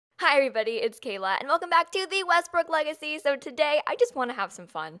Hi everybody, it's Kayla, and welcome back to the Westbrook Legacy. So today, I just want to have some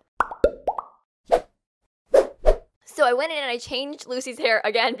fun. So I went in and I changed Lucy's hair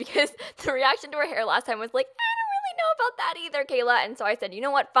again because the reaction to her hair last time was like, I don't really know about that either, Kayla. And so I said, you know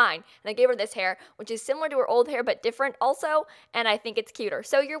what, fine. And I gave her this hair, which is similar to her old hair, but different also, and I think it's cuter.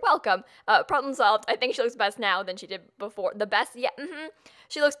 So you're welcome. Problem solved. I think she looks best now than she did before. The best? Yeah,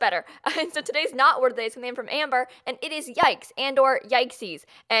 She looks better. And so today's not word of the day. It's something from Amber, and it is yikes and or yikesies.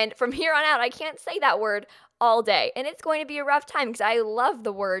 And from here on out, I can't say that word all day. And it's going to be a rough time because I love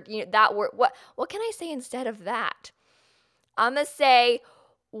the word, that word. What can I say instead of that? I'm gonna say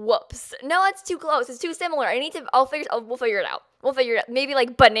whoops. No, it's too close. It's too similar. We'll figure it out. We'll figure it out. Maybe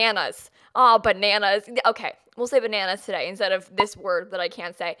like bananas. Oh, bananas. Okay, we'll say bananas today instead of this word that I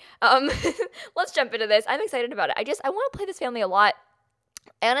can't say. Let's jump into this. I'm excited about it. I want to play this family a lot.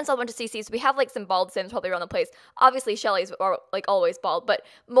 I uninstalled a bunch of CCs. We have like some bald Sims probably around the place. Obviously, Shelly's are like always bald, but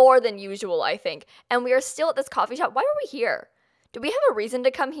more than usual, I think. And we are still at this coffee shop. Why were we here? Do we have a reason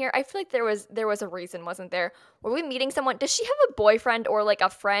to come here? I feel like there was a reason, wasn't there? Were we meeting someone? Does she have a boyfriend or like a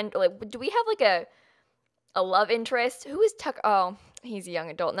friend? Or like, do we have like a love interest? Who is Tucker? Oh, he's a young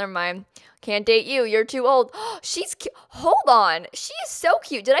adult. Never mind. Can't date you. You're too old. She's cute. Hold on. She is so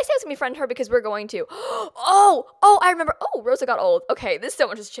cute. Did I say I was gonna befriend her because we're going to? Oh, I remember. Oh, Rosa got old. Okay, this so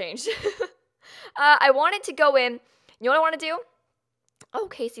much has changed. I wanted to go in. You know what I want to do? Oh,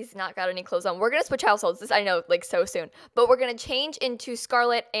 Casey's not got any clothes on. We're going to switch households. This I know, like, so soon. But we're going to change into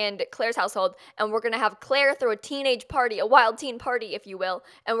Scarlett and Claire's household, and we're going to have Claire throw a teenage party, a wild teen party, if you will,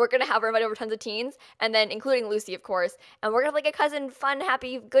 and we're going to have her invite over tons of teens, and then including Lucy, of course, and we're going to have, like, a cousin, fun,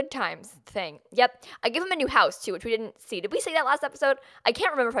 happy, good times thing. Yep. I give him a new house, too, which we didn't see. Did we say that last episode? I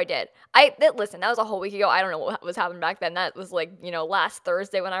can't remember if I did. Listen, that was a whole week ago. I don't know what was happening back then. That was, like, last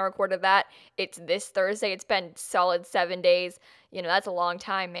Thursday when I recorded that. It's this Thursday. It's been solid 7 days. That's a long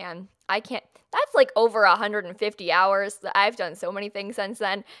time, man. That's like over 150 hours. I've done so many things since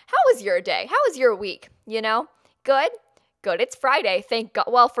then. How was your day? How was your week? Good? Good. It's Friday. Thank God.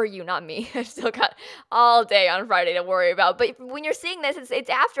 Well, for you, not me. I've still got all day on Friday to worry about. But when you're seeing this, it's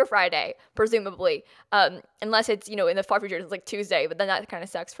after Friday, presumably. Unless it's, in the far future, it's like Tuesday, but then that kind of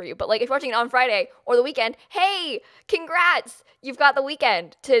sucks for you. But like if you're watching it on Friday or the weekend, hey, congrats. You've got the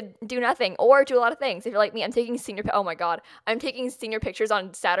weekend to do nothing or do a lot of things. If you're like me, I'm taking oh my God, I'm taking senior pictures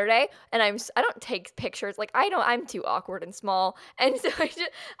on Saturday, and I don't take pictures. Like I'm too awkward and small. And so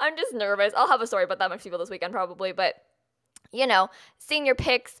I'm just nervous. I'll have a story about that much people this weekend probably, but senior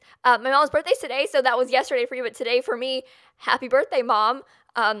pics. My mom's birthday's today, so that was yesterday for you, but today for me, happy birthday, Mom.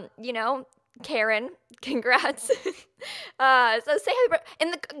 Karen, congrats. So say happy birthday.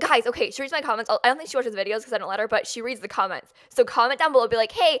 And guys, okay, she reads my comments. I don't think she watches videos because I don't let her, but she reads the comments. So comment down below, be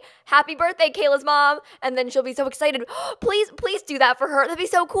like, hey, happy birthday, Kayla's mom. And then she'll be so excited. Please do that for her. That'd be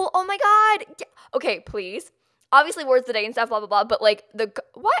so cool. Oh my God. Yeah. Okay, please. Obviously, words of the day and stuff, blah, blah, blah. But, like,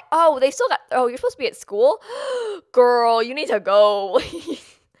 what? Oh, you're supposed to be at school? Girl, you need to go.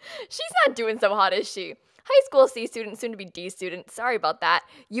 She's not doing so hot, is she? High school C student, soon to be D student. Sorry about that.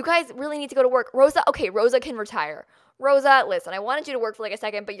 You guys really need to go to work. Rosa can retire. Rosa, listen, I wanted you to work for, like, a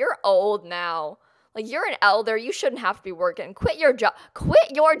second, but you're old now. Like, you're an elder. You shouldn't have to be working. Quit your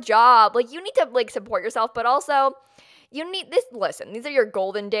job. Like, you need to, like, support yourself, but also, you need this. Listen, these are your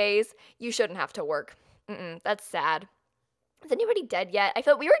golden days. You shouldn't have to work. That's sad. Is anybody dead yet? I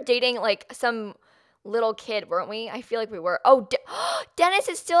feel we were dating like some little kid, weren't we? I feel like we were. Oh, Dennis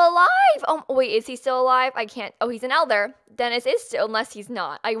is still alive. Oh, wait, is he still alive? I can't. Oh, he's an elder. Dennis is still, unless he's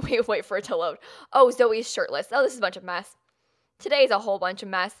not. I wait for it to load. Oh, Zoe's shirtless. Oh, this is a bunch of mess. Today's a whole bunch of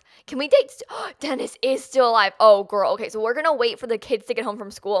mess. Can we date? Dennis is still alive. Oh, girl. Okay, so we're going to wait for the kids to get home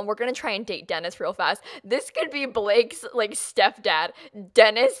from school, and we're going to try and date Dennis real fast. This could be Blake's, like, stepdad.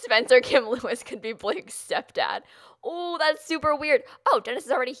 Dennis Spencer Kim Lewis could be Blake's stepdad. Oh, that's super weird. Oh, Dennis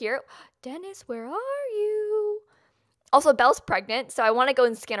is already here. Dennis, where are you? Also, Belle's pregnant, so I want to go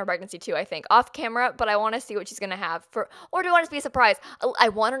and scan her pregnancy too, I think. Off camera, but I want to see what she's going to have. Or do I want it to be a surprise? I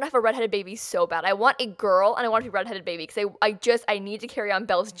want her to have a redheaded baby so bad. I want a girl, and I want it to be a redheaded baby, because I need to carry on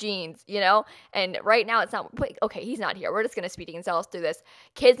Belle's genes, And right now, it's not. Wait, okay, he's not here. We're just going to speedy and sell through this.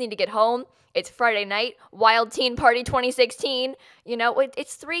 Kids need to get home. It's Friday night. Wild Teen Party 2016.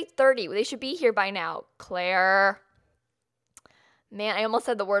 It's 3:30. They should be here by now. Claire. Man, I almost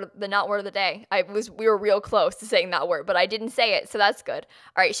said the not word of the day. We were real close to saying that word, but I didn't say it, so that's good.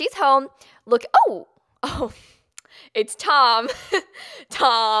 All right, she's home. Look, oh, it's Tom.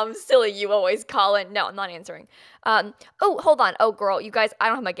 Tom, silly, you always call in. No, I'm not answering. Oh, hold on. Oh, girl, you guys, I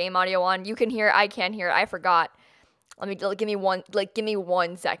don't have my game audio on. You can hear it. I can't hear it. I forgot. Give me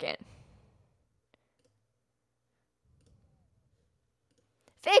 1 second.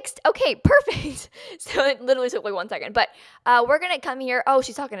 Fixed. Okay, perfect. So it literally took like 1 second. But we're going to come here. Oh,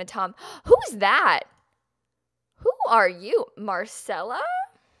 she's talking to Tom. Who's that? Who are you? Marcella?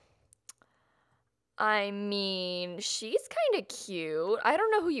 I mean, she's kind of cute. I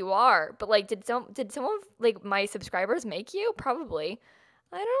don't know who you are, but like, did someone like my subscribers make you? Probably.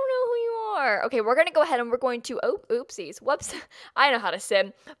 I don't know who you are. Okay, we're gonna go ahead and we're going to oopsies, whoops. I know how to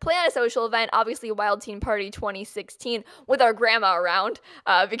sim. Plan a social event, obviously Wild Teen Party 2016 with our grandma around,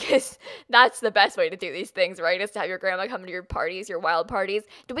 because that's the best way to do these things, right? Is to have your grandma come to your parties, your wild parties.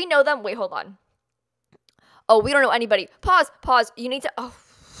 Do we know them? Wait, hold on. Oh, we don't know anybody. Pause. You need to. Oh.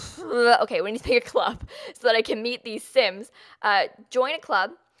 Okay, we need to pick a club so that I can meet these Sims. Join a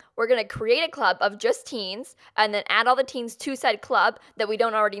club. We're going to create a club of just teens and then add all the teens to said club that we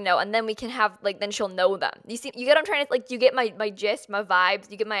don't already know. And then we can have, like, then she'll know them. You see, you get what I'm trying to, like, you get my gist, my vibes,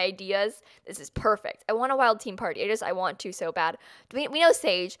 you get my ideas. This is perfect. I want a wild teen party. I want to so bad. We know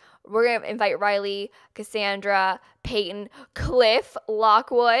Sage. We're going to invite Riley, Cassandra, Peyton, Cliff,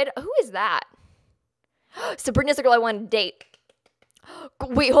 Lockwood. Who is that? Sabrina's the girl I want to date.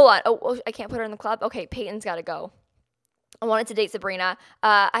 Wait, hold on. Oh, I can't put her in the club? Okay, Peyton's got to go. I wanted to date Sabrina.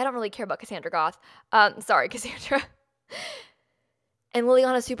 I don't really care about Cassandra Goth. Sorry, Cassandra. And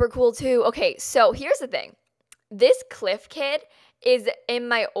Liliana's super cool too. Okay, so here's the thing. This Cliff kid is in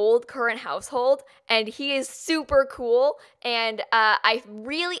my old current household, and he is super cool. And I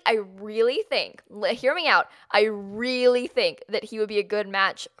really think, hear me out, I really think that he would be a good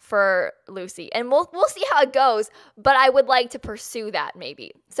match for Lucy. And we'll see how it goes, but I would like to pursue that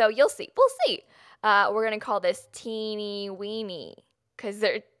maybe. So you'll see. We'll see. We're going to call this Teeny Weenie because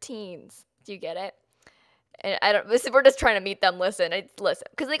they're teens. Do you get it? And we're just trying to meet them. Listen,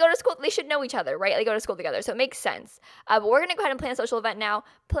 because they go to school, they should know each other, right? They go to school together, so it makes sense. But we're gonna go ahead and plan a social event now.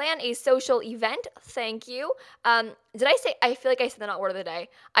 Plan a social event. Thank you. Did I say? I feel like I said the not word of the day.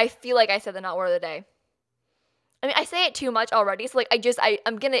 I feel like I said the not word of the day. I mean, I say it too much already, so like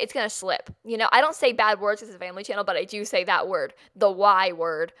it's gonna slip. You know, I don't say bad words. This is a family channel, but I do say that word, the Y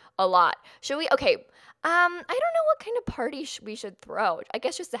word, a lot. Should we? Okay. I don't know what kind of party we should throw. I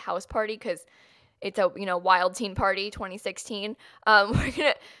guess just a house party because it's a, Wild Teen Party 2016. We're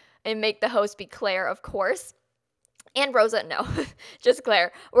going to make the host be Claire, of course. And Rosa, no, just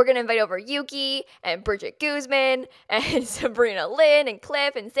Claire. We're going to invite over Yuki and Bridget Guzman and Sabrina Lynn and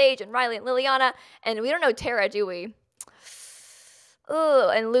Cliff and Sage and Riley and Liliana. And we don't know Tara, do we?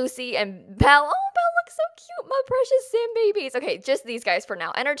 Oh, and Lucy and Belle. Oh, Belle looks so cute. My precious Sim babies. Okay, just these guys for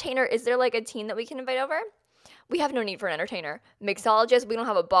now. Entertainer, is there like a teen that we can invite over? We have no need for an entertainer. Mixologist, we don't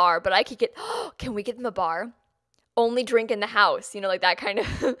have a bar, but I could get, can we get them a bar? Only drink in the house, like that kind of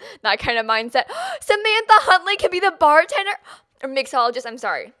mindset. Samantha Huntley can be the bartender or mixologist. I'm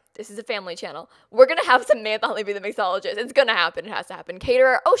sorry. This is a family channel. We're going to have Samantha Huntley be the mixologist. It's going to happen. It has to happen.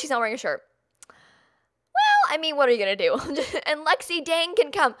 Caterer. Oh, she's not wearing a shirt. Well, I mean, what are you going to do? And Lexi Dang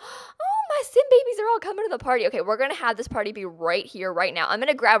can come. Oh, my Sim babies are all coming to the party. Okay, we're going to have this party be right here, right now. I'm going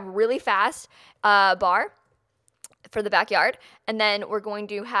to grab really fast bar for the backyard, and then we're going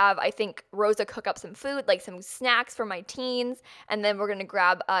to have, I think, Rosa cook up some food, like some snacks for my teens, and then we're going to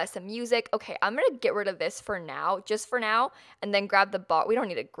grab some music. Okay, I'm going to get rid of this for now, just for now, and then grab the bar. We don't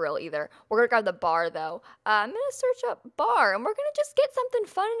need a grill either. We're going to grab the bar, though. I'm going to search up bar, and we're going to just get something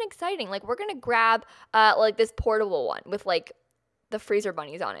fun and exciting. Like, we're going to grab, like, this portable one with, like, the freezer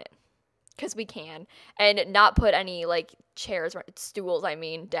bunnies on it. Because we can, and not put any like stools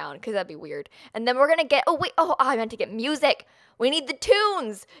down, because that'd be weird. And then we're gonna get, I meant to get music. We need the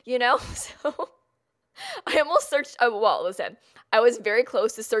tunes, so I almost searched, listen, I was very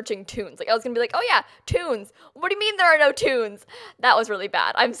close to searching tunes. Like, I was gonna be like, oh yeah, tunes. What do you mean there are no tunes? That was really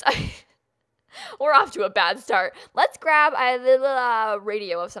bad. We're off to a bad start. Let's grab a little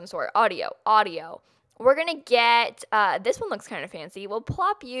radio of some sort. Audio. We're gonna get, this one looks kind of fancy. We'll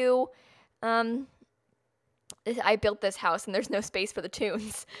plop you. I built this house and there's no space for the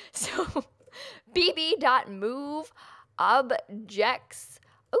tunes. So bb.move objects.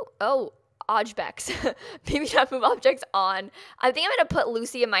 Objects. bb.move objects on. I think I'm going to put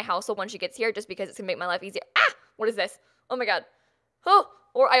Lucy in my household when she gets here just because it's going to make my life easier. Ah, what is this? Oh my God. Oh,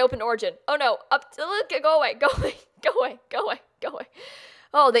 or I opened Origin. Oh no, go away.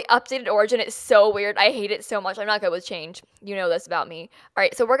 Oh, they updated Origin. It's so weird. I hate it so much. I'm not good with change. You know this about me. All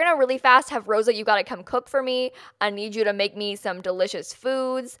right, so we're going to really fast have Rosa, you got to come cook for me. I need you to make me some delicious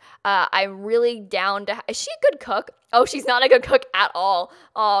foods. I'm really down to... Is she a good cook? Oh, she's not a good cook at all.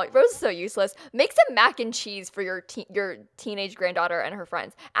 Oh, Rosa's so useless. Make some mac and cheese for your teenage granddaughter and her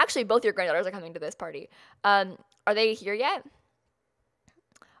friends. Actually, both your granddaughters are coming to this party. Are they here yet?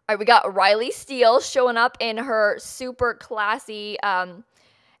 All right, we got Riley Steele showing up in her super classy...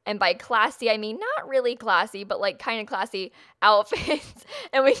 And by classy, I mean not really classy, but like kind of classy outfits.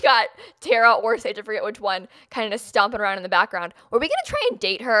 And we got Tara or Sage, I forget which one, kind of stomping around in the background. Were we going to try and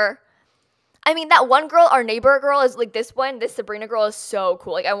date her? I mean, that one girl, our neighbor girl, is like this Sabrina girl is so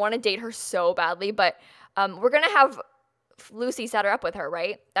cool. Like, I want to date her so badly, but we're going to have Lucy set her up with her,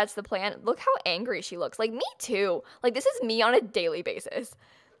 right? That's the plan. Look how angry she looks. Like, me too. Like, this is me on a daily basis.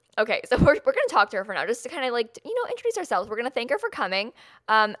 Okay, so we're going to talk to her for now, just to kind of like, introduce ourselves. We're going to thank her for coming,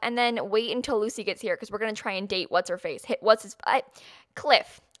 and then wait until Lucy gets here, because we're going to try and date what's-her-face.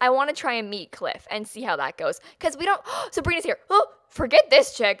 Cliff. I want to try and meet Cliff and see how that goes, because we don't, Sabrina's here. Oh, forget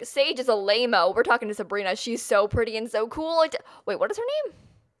this chick. Sage is a lame-o. We're talking to Sabrina. She's so pretty and so cool. Wait, what is her name?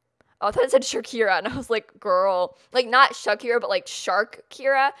 Oh, I thought it said Shakira, and I was like, girl. Like, not Shakira, but like Shark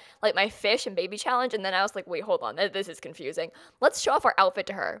Kira, like my fish and baby challenge. And then I was like, wait, hold on. This is confusing. Let's show off our outfit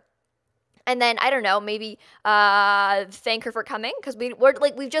to her. And then, I don't know, maybe thank her for coming, because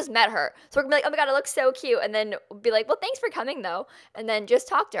we've just met her. So we're going to be like, oh my God, it looks so cute. And then be like, well, thanks for coming, though. And then just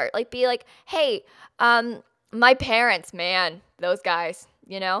talk to her. Like, be like, hey, my parents, those guys.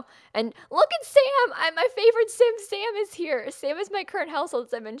 And look at Sam. My favorite sim, Sam, is here. Sam is my current household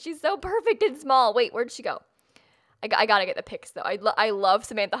sim, and she's so perfect and small. Wait, where'd she go? I gotta get the pics, though. I love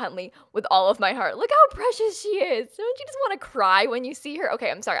Samantha Huntley with all of my heart. Look how precious she is. Don't you just want to cry when you see her? Okay,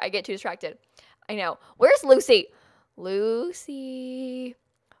 I'm sorry. I get too distracted. I know. Where's Lucy? Lucy,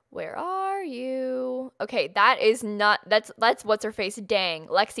 where are you? Okay, that's what's-her-face Dang.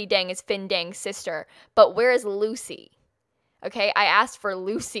 Lexi Dang is Finn Dang's sister. But where is Lucy? Okay, I asked for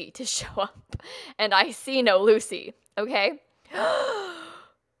Lucy to show up, and I see no Lucy, okay?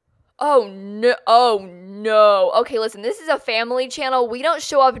 Oh, no. Okay, listen, this is a family channel. We don't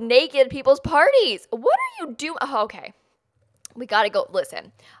show up naked at people's parties. What are you doing? Oh, okay, we gotta go.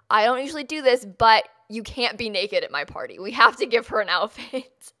 Listen, I don't usually do this, but you can't be naked at my party. We have to give her an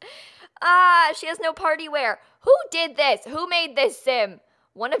outfit. She has no party wear. Who did this? Who made this sim?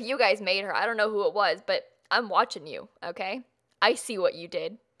 One of you guys made her. I don't know who it was, but I'm watching you, okay? I see what you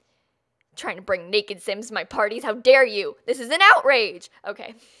did. Trying to bring naked sims to my parties. How dare you? This is an outrage.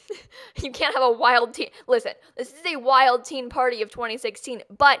 Okay. You can't have a wild teen. Listen, this is a wild teen party of 2016,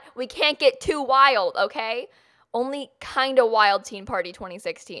 but we can't get too wild, okay? Only kind of wild teen party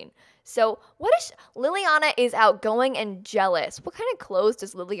 2016. So Liliana is outgoing and jealous. What kind of clothes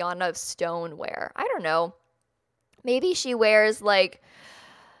does Liliana Stone wear? I don't know. Maybe she wears like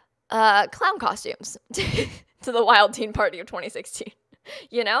clown costumes to the wild teen party of 2016,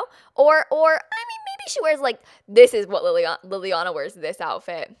 or I mean, maybe she wears like, this is what Liliana wears, this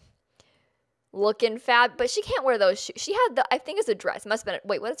outfit, looking fab, but she can't wear those shoes. She had I think it's a dress. It must have been,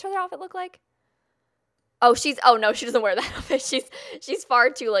 wait, what does her outfit look like? Oh no, she doesn't wear that outfit. She's far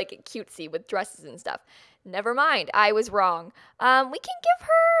too like cutesy with dresses and stuff. Never mind, I was wrong. We can give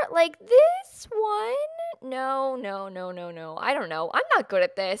her like this one. No. I don't know. I'm not good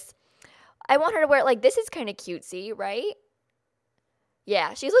at this. I want her to wear, like, this is kind of cutesy, right?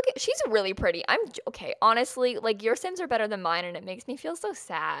 Yeah, she's really pretty. Okay, honestly, like, your sims are better than mine, and it makes me feel so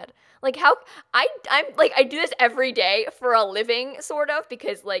sad. Like, I'm like, I do this every day for a living, sort of,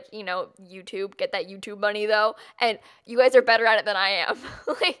 because, like, YouTube, get that YouTube money, though, and you guys are better at it than I am.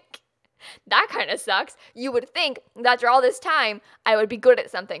 Like, that kind of sucks. You would think that after all this time, I would be good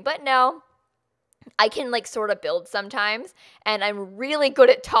at something, but no. I can like sort of build sometimes, and I'm really good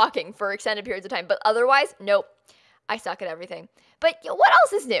at talking for extended periods of time, but otherwise, nope, I suck at everything. But what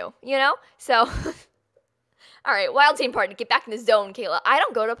else is new, So, all right, wild teen party, get back in the zone, Kayla. I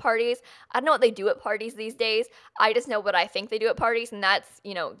don't go to parties. I don't know what they do at parties these days. I just know what I think they do at parties, and that's,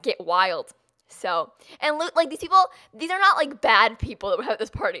 get wild. So, and like these people, these are not like bad people that would have this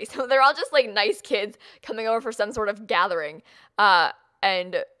party. So they're all just like nice kids coming over for some sort of gathering.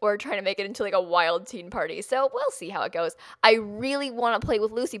 And we're trying to make it into like a wild teen party. So we'll see how it goes. I really want to play with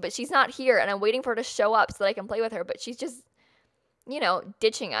Lucy, but she's not here, and I'm waiting for her to show up so that I can play with her, but she's just,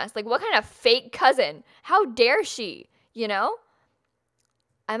 ditching us. Like, what kind of fake cousin? How dare she,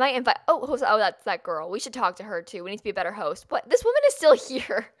 I might invite, that's that girl. We should talk to her too. We need to be a better host. What? This woman is still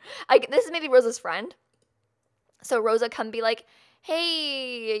here. This is maybe Rosa's friend. So Rosa come be like,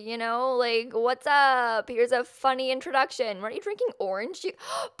 hey, like, what's up? Here's a funny introduction. Are you drinking orange juice?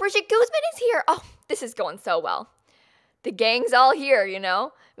 Bridget Guzman is here. Oh, this is going so well. The gang's all here,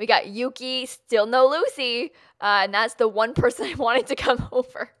 We got Yuki, still no Lucy, and that's the one person I wanted to come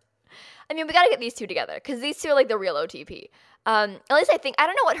over. I mean, we got to get these two together, because these two are like the real OTP. At least I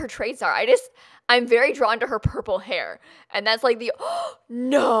don't know what her traits are. I'm very drawn to her purple hair. And that's like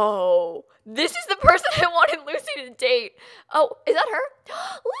no, this is the person I wanted Lucy to date. Oh, is that her?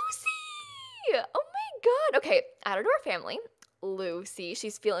 Lucy! Oh my God. Okay, add her to our family. Lucy.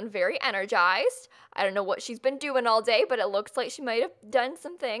 She's feeling very energized. I don't know what she's been doing all day, but it looks like she might have done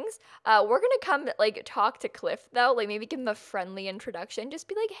some things. We're gonna come like talk to Cliff though, like maybe give him a friendly introduction. Just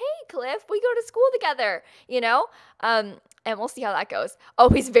be like, "Hey, Cliff, we go to school together," you know. And we'll see how that goes. Oh,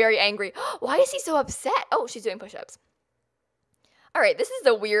 he's very angry. Why is he so upset? Oh, she's doing push-ups. All right, this is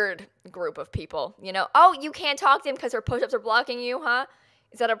a weird group of people, you know. Oh, you can't talk to him because her push-ups are blocking you, huh?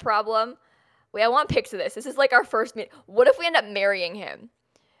 Is that a problem? Wait, I want pics of this. This is like our first meet. What if we end up marrying him?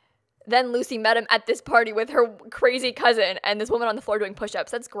 Then Lucy met him at this party with her crazy cousin and this woman on the floor doing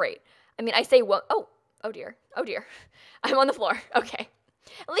push-ups. That's great. I mean, I say, well, oh dear. I'm on the floor. Okay.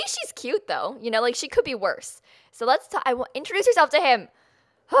 At least she's cute though. You know, like she could be worse. So let's introduce yourself to him.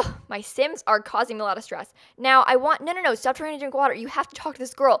 My Sims are causing me a lot of stress. Now no, stop trying to drink water. You have to talk to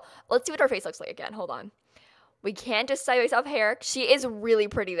this girl. Let's see what her face looks like again. Hold on. We can't just style yourself hair. She is really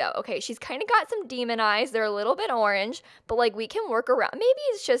pretty though. Okay, she's kind of got some demon eyes. They're a little bit orange, but like we can work around. Maybe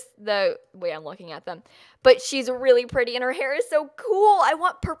it's just the way I'm looking at them. But she's really pretty and her hair is so cool. I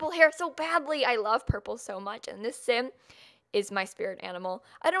want purple hair so badly. I love purple so much. And this Sim is my spirit animal.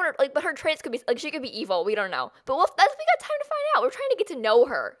 I don't know, like, but her traits could be, like, she could be evil. We don't know. But we got time to find out. We're trying to get to know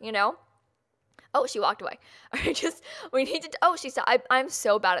her, you know? Oh, she walked away. We need to, she said, I'm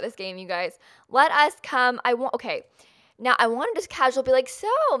so bad at this game, you guys. Let us come. Okay. Now, I want to just casual be like, so,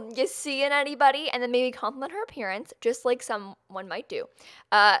 you seeing anybody? And then maybe compliment her appearance, just like someone might do.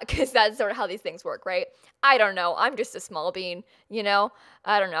 Because that's sort of how these things work, right? I don't know. I'm just a small bean, you know?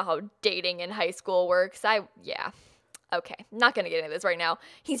 I don't know how dating in high school works. Yeah. Okay, not going to get into this right now.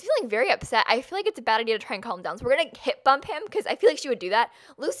 He's feeling very upset. I feel like it's a bad idea to try and calm him down. So we're going to hip bump him because I feel like she would do that.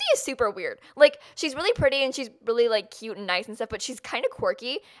 Lucy is super weird. Like, she's really pretty and she's really, like, cute and nice and stuff, but she's kind of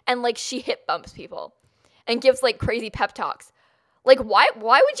quirky and, like, she hip bumps people and gives, like, crazy pep talks. Like, why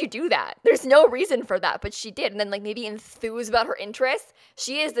would you do that? There's no reason for that, but she did. And then, like, maybe enthuse about her interests.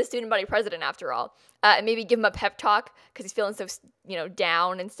 She is the student body president, after all. And maybe give him a pep talk because he's feeling so, you know,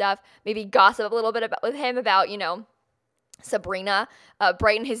 down and stuff. Maybe gossip a little bit with him about, you know, Sabrina,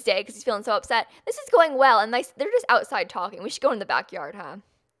 brighten his day because he's feeling so upset. This is going well, and they're just outside talking. We should go in the backyard, huh?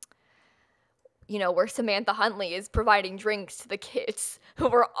 You know, where Samantha Huntley is providing drinks to the kids who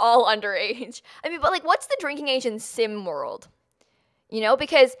are all underage. I mean, but like, what's the drinking age in Sim world? You know,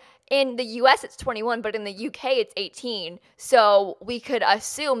 because in the US it's 21, but in the UK it's 18. So we could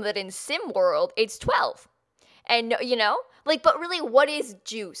assume that in Sim world it's 12. And, you know, like, but really, what is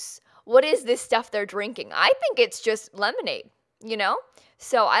juice? What is this stuff they're drinking? I think it's just lemonade, you know?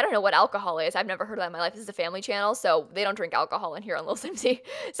 So I don't know what alcohol is. I've never heard of that in my life. This is a family channel, so they don't drink alcohol in here on Lil Simsie.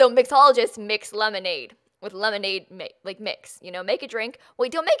 So mixologists mix lemonade with lemonade mix, you know? Make a drink.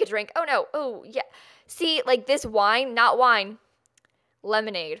 Wait, don't make a drink. Oh, no. Oh, yeah. See, like this wine, not wine,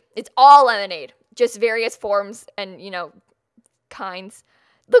 lemonade. It's all lemonade. Just various forms and, you know, kinds.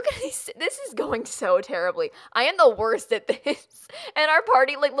 Look at this. This is going so terribly. I am the worst at this. And our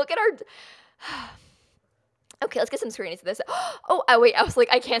party, like, look at our... Okay, let's get some screenies to this. Oh, wait, I was like,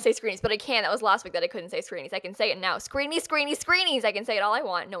 I can't say screenies, but I can. That was last week that I couldn't say screenies. I can say it now. Screenies, screenies, screenies. I can say it all I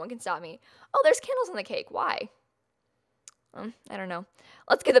want. No one can stop me. Oh, there's candles on the cake. Why? I don't know.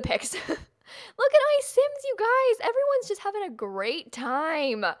 Let's get the pics. Look at my Sims, you guys. Everyone's just having a great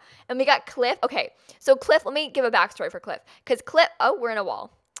time. And we got Cliff. Okay, so Cliff, let me give a backstory for Cliff. Because Cliff, we're in a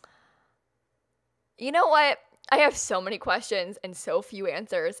wall. You know what? I have so many questions and so few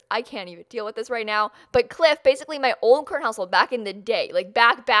answers. I can't even deal with this right now. But Cliff, basically my old current household back in the day, like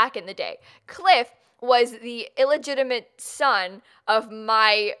back in the day, Cliff was the illegitimate son of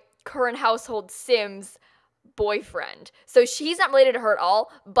my current household Sim's boyfriend. So she's not related to her at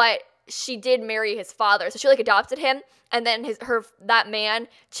all, but she did marry his father. So she like adopted him, and then that man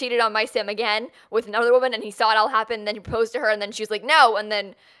cheated on my Sim again with another woman, and he saw it all happen, and then he proposed to her, and then she was like, no, and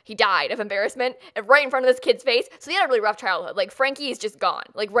then he died of embarrassment and right in front of this kid's face. So he had a really rough childhood. Like, Frankie is just gone,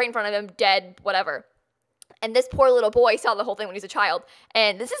 like right in front of him, dead, whatever. And this poor little boy saw the whole thing when he was a child.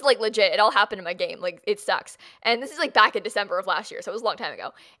 And this is, like, legit. It all happened in my game. Like, it sucks. And this is, like, back in December of last year. So it was a long time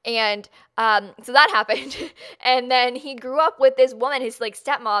ago. And so that happened. And then he grew up with this woman. His, like,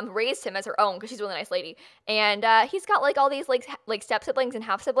 stepmom raised him as her own because she's a really nice lady. And he's got, like, all these, like step-siblings and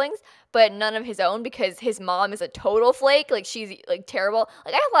half-siblings, but none of his own because his mom is a total flake. Like, she's, like, terrible.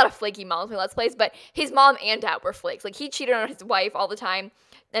 Like, I have a lot of flaky moms in Let's Plays, but his mom and dad were flakes. Like, he cheated on his wife all the time,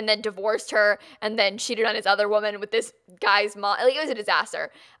 and then divorced her, and then cheated on his other woman with this guy's mom. Like, it was a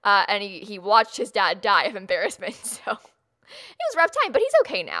disaster. And he watched his dad die of embarrassment. So it was a rough time, but he's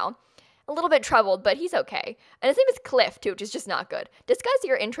okay now. A little bit troubled, but he's okay. And his name is Cliff, too, which is just not good. Discuss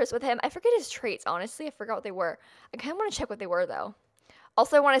your interest with him. I forget his traits, honestly. I forgot what they were. I kind of want to check what they were, though.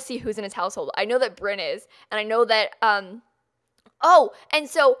 Also, I want to see who's in his household. I know that Bryn is, and I know that Oh, and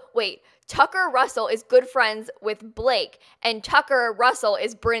so, wait, Tucker Russell is good friends with Blake, and Tucker Russell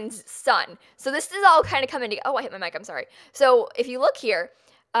is Bryn's son. So this is all kind of coming together. Oh, I hit my mic, I'm sorry. So if you look here,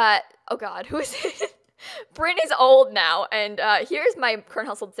 oh God, who is it? Bryn is old now, and here's my current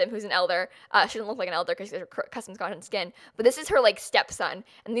household sim, who's an elder. She doesn't look like an elder because she has her custom content skin, but this is her, like, stepson,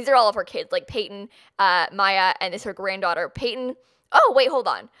 and these are all of her kids, like Peyton, Maya, and this is her granddaughter, Peyton. Oh, wait, hold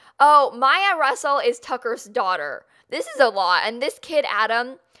on. Oh, Maya Russell is Tucker's daughter. This is a lot, and this kid,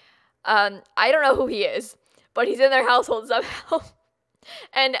 Adam, I don't know who he is, but he's in their household somehow,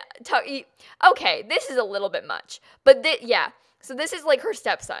 and, okay, this is a little bit much, but yeah, so this is, like, her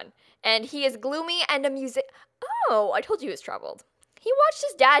stepson. And he is gloomy and a Oh, I told you he was troubled. He watched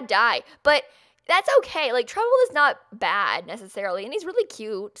his dad die, but that's okay. Like, troubled is not bad necessarily, and he's really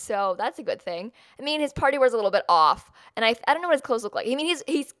cute, so that's a good thing. I mean, his party wear's a little bit off, and I don't know what his clothes look like. I mean,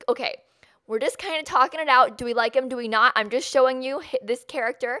 he's okay. We're just kind of talking it out. Do we like him? Do we not? I'm just showing you this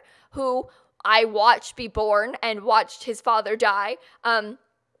character who I watched be born and watched his father die.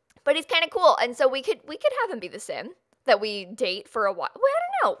 But he's kind of cool, and so we could have him be the sim that we date for a while. Well, I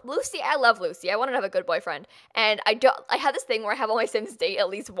don't know. Lucy, I love Lucy. I want to have a good boyfriend. And I have this thing where I have all my Sims date at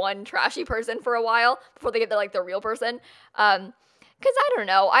least one trashy person for a while before they get the real person. Because I don't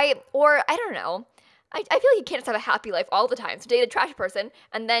know. I don't know. I feel like you can't just have a happy life all the time. So date a trashy person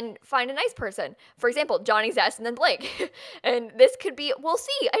and then find a nice person. For example, Johnny Zest and then Blake. And this could be, we'll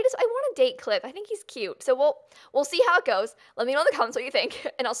see. I want to date Cliff. I think he's cute. So we'll see how it goes. Let me know in the comments what you think.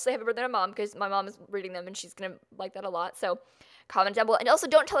 And I'll say happy birthday to Mom because my mom is reading them and she's going to like that a lot. So comment down below. And also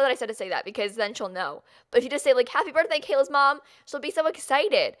don't tell her that I said to say that because then she'll know. But if you just say like, happy birthday, Kayla's mom, she'll be so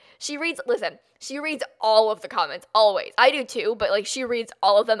excited. She reads all of the comments, always. I do too, but like she reads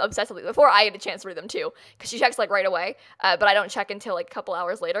all of them obsessively before I get a chance to read them too. Because she checks like right away. But I don't check until like a couple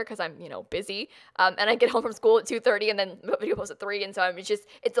hours later because I'm, busy. And I get home from school at 2:30 and then video post at 3. And so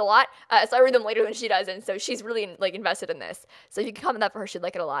it's a lot. So I read them later than she does. And so she's really like invested in this. So if you can comment that for her, she'd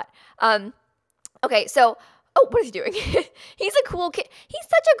like it a lot. Okay, so oh, what is he doing? He's a cool kid. He's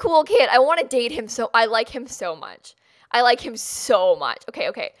such a cool kid. I want to date him I like him so much. I like him so much.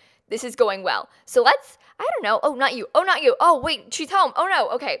 Okay. This is going well. So I don't know. Oh, not you. Oh, wait, she's home. Oh, no.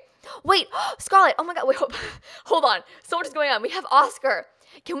 Okay. Wait, Scarlett. Oh, my God. Wait, hold on. So much is going on. We have Oscar.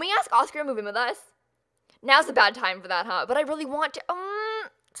 Can we ask Oscar to move in with us? Now's a bad time for that, huh? But I really want to.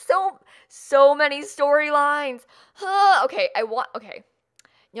 So many storylines. Okay. You know what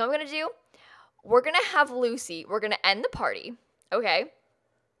I'm going to do? We're going to have Lucy. We're going to end the party. Okay.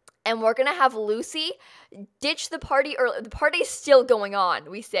 And we're going to have Lucy ditch the party early. The party's still going on,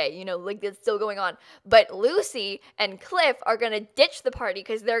 we say, like it's still going on. But Lucy and Cliff are going to ditch the party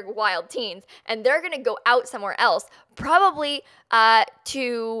because they're wild teens. And they're going to go out somewhere else. Probably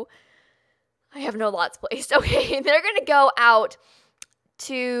to, I have no lots placed. Okay, they're going to go out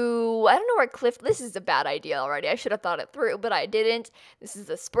to, I don't know where Cliff, this is a bad idea already. I should have thought it through, but I didn't. This is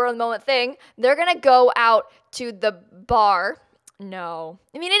a spur of the moment thing. They're going to go out to the bar. No.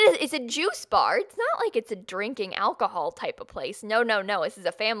 I mean, it's a juice bar. It's not like it's a drinking alcohol type of place. No. This is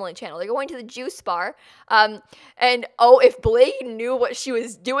a family channel. They're going to the juice bar. And if Blake knew what she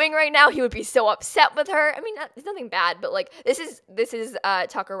was doing right now, he would be so upset with her. I mean, it's nothing bad, but like this is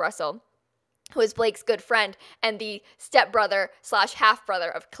Tucker Russell, who is Blake's good friend and the stepbrother /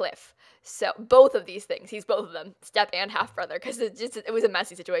 half-brother of Cliff. So both of these things, he's both of them, step and half-brother, because it was a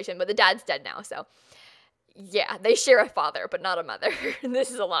messy situation, but the dad's dead now, so yeah, they share a father, but not a mother. This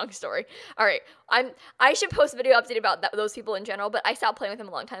is a long story. All right, I should post a video update about those people in general, but I stopped playing with them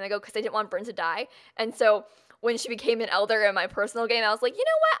a long time ago because I didn't want Bryn to die, and so when she became an elder in my personal game, I was like, you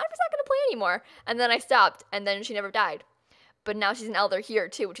know what, I'm just not going to play anymore, and then I stopped, and then she never died. But now she's an elder here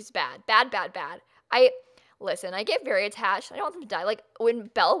too, which is bad. Bad. Listen, I get very attached. I don't want them to die. Like, when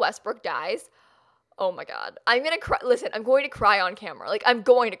Bella Westbrook dies, oh my God. I'm going to cry. Listen, I'm going to cry on camera. Like, I'm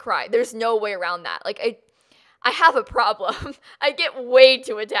going to cry. There's no way around that. Like, I have a problem. I get way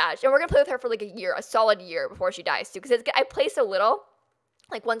too attached. And we're going to play with her for like a solid year before she dies too. Because I play so little,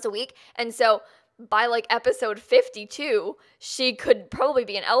 like once a week. And so by like episode 52, she could probably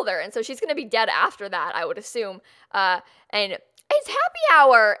be an elder. And so she's going to be dead after that, I would assume. And it's happy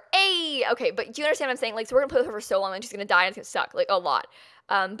hour. Hey. Okay, but do you understand what I'm saying? Like, so we're going to play with her for so long and she's going to die and it's going to suck. Like, a lot.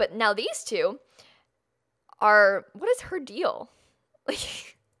 But now these two are, what is her deal?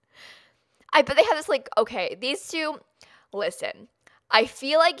 Like, but they have this like, okay, these two, listen, I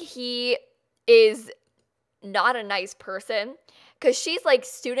feel like he is not a nice person because she's like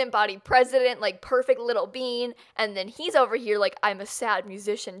student body president, like perfect little bean, and then he's over here like, I'm a sad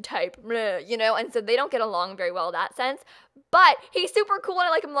musician type, and so they don't get along very well in that sense, but he's super cool and I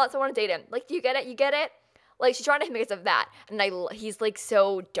like him a lot, so I want to date him. Like, do you get it? Like, she's trying to make us of that. And he's like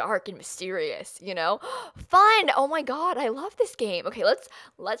so dark and mysterious, you know? Fun. Oh my God, I love this game. Okay,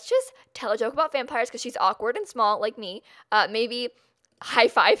 let's just tell a joke about vampires because she's awkward and small like me. Maybe high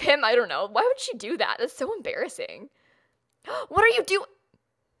five him. I don't know. Why would she do that? That's so embarrassing. What are you doing?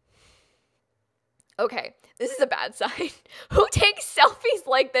 Okay, this is a bad sign. Who takes selfies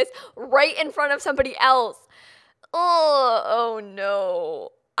like this right in front of somebody else? Oh no.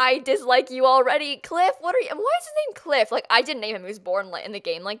 I dislike you already. Cliff, what are you? Why is his name Cliff? Like, I didn't name him. He was born in the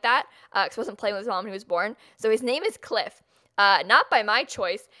game like that because I wasn't playing with his mom when he was born. So his name is Cliff, not by my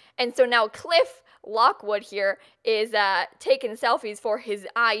choice. And so now Cliff Lockwood here is taking selfies for his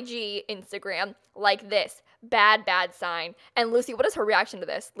IG Instagram like this. Bad sign. And Lucy, what is her reaction to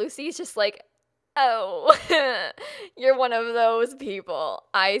this? Lucy's just like, oh, you're one of those people.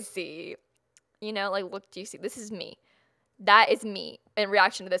 I see. You know, like, look, do you see? This is me. That is me in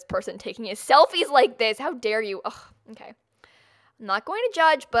reaction to this person taking his selfies like this. How dare you? Ugh, okay. I'm not going to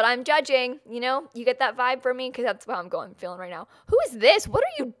judge, but I'm judging. You know, you get that vibe from me because that's how I'm feeling right now. Who is this? What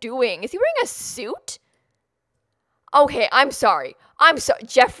are you doing? Is he wearing a suit? Okay, I'm sorry.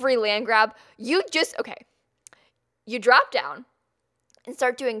 Jeffrey Landgrab, okay. You drop down and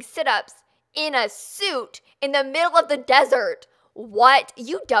start doing sit-ups in a suit in the middle of the desert. What?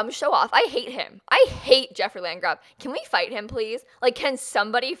 You dumb show off. I hate him. I hate Jeffrey Landgrab. Can we fight him, please? Like, can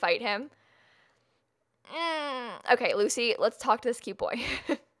somebody fight him? Okay, Lucy, let's talk to this cute boy.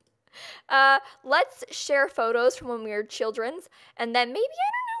 Let's share photos from when we were children, and then maybe,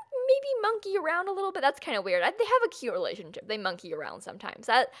 I don't know, maybe monkey around a little bit. That's kind of weird. They have a cute relationship. They monkey around sometimes.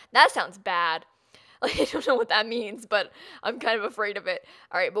 That sounds bad. Like, I don't know what that means, but I'm kind of afraid of it.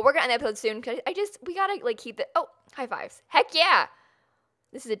 All right, but we're going to end the episode soon because we got to, like, keep the, oh, high fives. Heck yeah.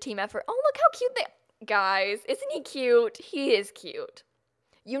 This is a team effort. Oh, look how cute guys, isn't he cute? He is cute.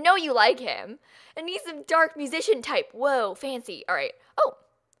 You know you like him. And he's a dark musician type. Whoa, fancy. All right. Oh,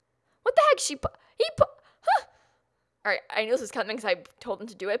 what the heck? Huh. All right, I knew this was coming because I told him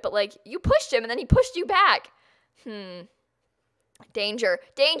to do it, but, like, you pushed him and then he pushed you back. Danger.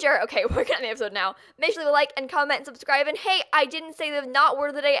 Okay, we're getting the episode now. Make sure to like and comment and subscribe. And hey, I didn't say the not word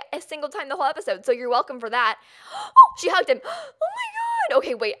of the day a single time the whole episode, so you're welcome for that. Oh, she hugged him. Oh my God.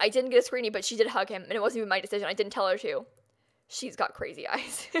 Okay, wait, I didn't get a screenie, but she did hug him, and it wasn't even my decision. I didn't tell her to. She's got crazy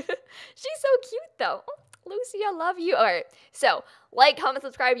eyes. She's so cute, though. Oh, Lucy, I love you. All right, so like, comment,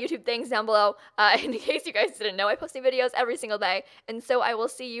 subscribe, YouTube things down below. In case you guys didn't know, I post new videos every single day, and so I will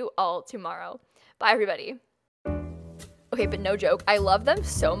see you all tomorrow. Bye, everybody. Okay, but no joke, I love them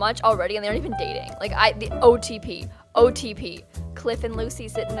so much already, and they aren't even dating. Like, the OTP. Cliff and Lucy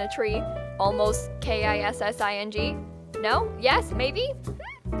sit in a tree, almost KISSING. No? Yes? Maybe?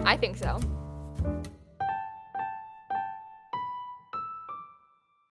 I think so.